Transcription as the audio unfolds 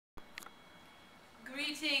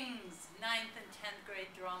Greetings, 9th and 10th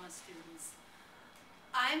grade drama students.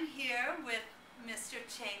 I'm here with Mr.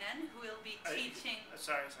 Chanin, who will be teaching...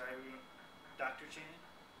 Sorry, Dr. Chanin?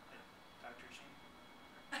 Dr.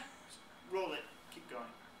 Chanin? Roll it. Keep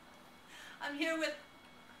going. I'm here with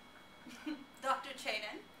Dr.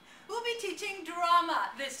 Chanin, who will be teaching drama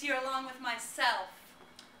this year along with myself,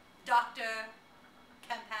 Dr.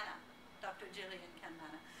 Campana, Dr. Jillian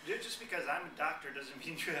Campana. Just because I'm a doctor doesn't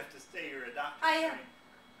mean you have to say you're a doctor. I am.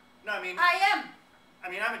 No, I mean... I am.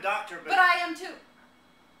 I mean, I'm a doctor, but... But I am too.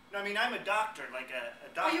 No, I mean, I'm a doctor, like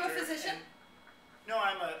a doctor. Are you a physician? No,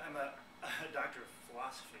 I'm a doctor of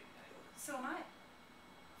philosophy. So am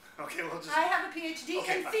I. Okay, we'll just... I have a PhD in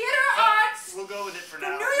fine. theater arts. We'll go with it for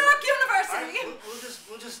from now. New York University.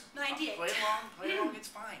 We'll just 98. play along. It's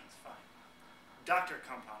fine. Dr.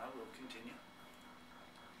 Campana will continue.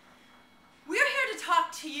 We're here to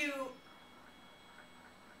talk to you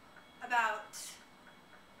about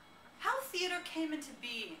how theater came into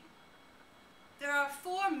being. There are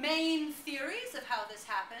 4 main theories of how this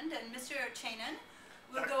happened, and Mr. Chanin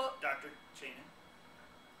will Dr. Chanin.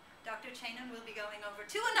 Dr. Chanin will be going over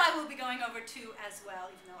 2, and I will be going over 2 as well,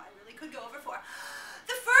 even though I really could go over 4.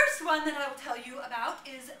 The first one that I will tell you about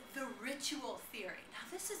is the ritual theory. Now,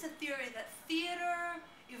 this is a theory that theater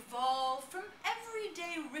evolved from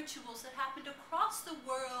everyday rituals that happened across the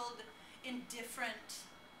world in different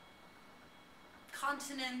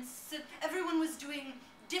continents. Everyone was doing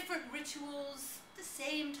different rituals, the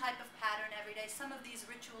same type of pattern every day. Some of these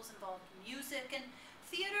rituals involved music, and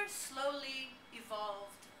theater slowly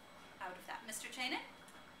evolved out of that. Mr. Chanin?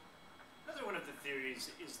 Another one of the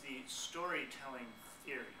theories is the storytelling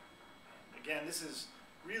theory. And again, this is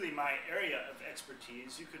really my area of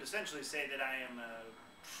expertise. You could essentially say that I am an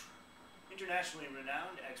internationally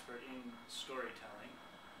renowned expert in storytelling.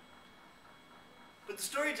 But the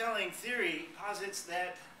storytelling theory posits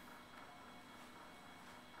that,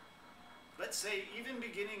 let's say, even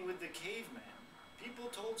beginning with the caveman, people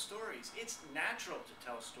told stories. It's natural to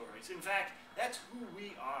tell stories. In fact, that's who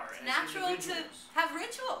we are as natural individuals. To have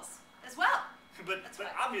rituals as well. But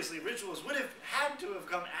obviously rituals would have had to have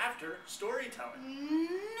come after storytelling.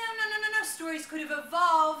 No. Stories could have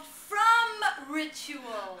evolved from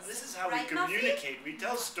rituals. This is how we communicate. We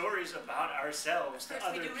tell stories about ourselves to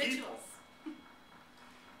other people.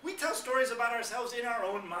 We tell stories about ourselves in our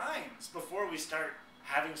own minds before we start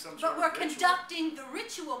having some sort of ritual. But we're conducting the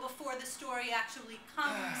ritual before the story actually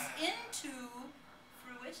comes into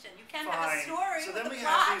fruition. You can't have a story so then with we a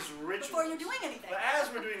plot have these rituals. Before you're doing anything. But as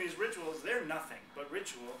we're doing these rituals, they're nothing but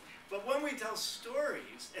ritual. But when we tell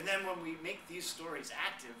stories, and then when we make these stories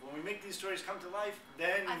active, when we make these stories come to life,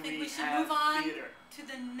 then I think we should have move on theater. to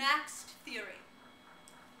the next theory.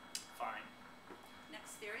 Fine.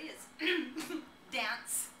 Next theory is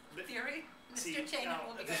dance theory. Mr. Chanin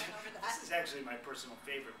will be going over that. This is actually my personal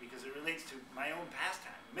favorite because it relates to my own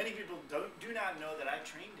pastime. Many people do not know that I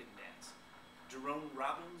trained in dance. Jerome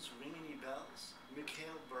Robbins, Ring Any Bells,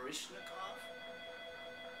 Mikhail Baryshnikov.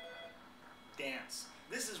 Dance.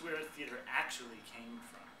 This is where theater actually came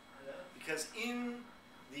from. Because in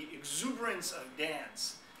the exuberance of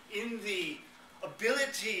dance, in the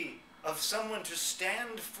ability of someone to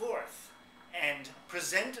stand forth and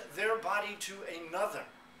present their body to another,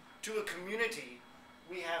 to a community,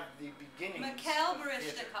 we have the beginnings Mikhail of theater.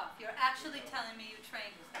 Baryshnikov, you're actually telling me you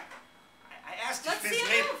trained with him. I asked Let's if his see a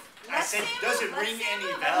name. move. I said, does it ring any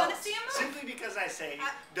bells? I want to see a move. Simply because I say,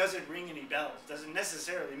 does it ring any bells, doesn't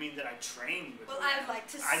necessarily mean that I trained with him. Well, I'd like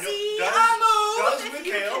to see a move does if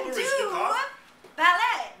Mikhail you can Baryshnikov do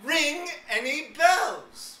ballet. ring any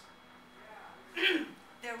bells?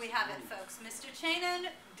 There we have it, folks. Mr. Chanin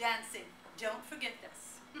dancing. Don't forget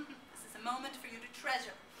this. This is a moment for you to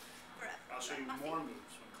treasure forever. I'll show you more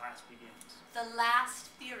moves when class begins. The last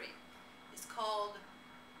theory is called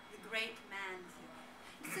the great man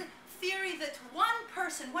theory. It's a theory that one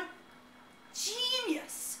person, one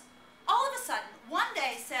genius, all of a sudden, one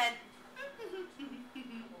day said,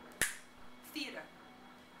 theater.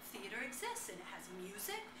 Theater exists, and it has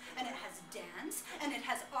music, and it has dance, and it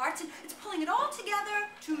has art, and it's pulling it all together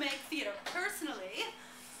to make theater. Personally,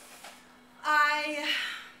 I,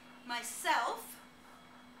 myself,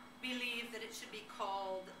 believe that it should be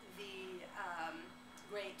called the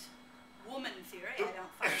great woman theory. I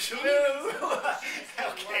don't find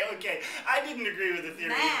Okay. I didn't agree with the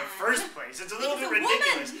theory in the first place. It's a little bit Because a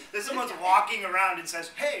ridiculous woman- that someone's walking around and says,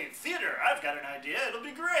 "Hey, theater, I've got an idea. It'll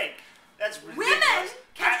be great." That's ridiculous. Women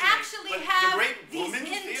can Patently. actually But have the great these woman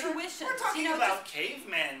theater? intuitions. We're talking about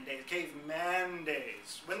caveman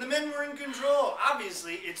days, when the men were in control.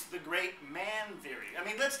 Obviously, it's the great man theory. I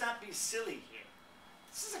mean, let's not be silly here.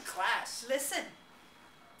 This is a class. Listen,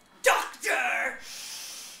 Sir.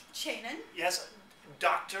 Chanin, Yes,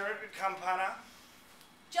 Dr. Campana.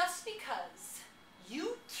 just because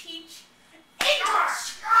you teach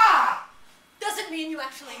English doesn't mean you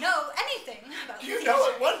actually know anything about the You theater.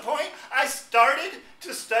 know, at one point, I started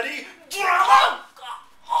to study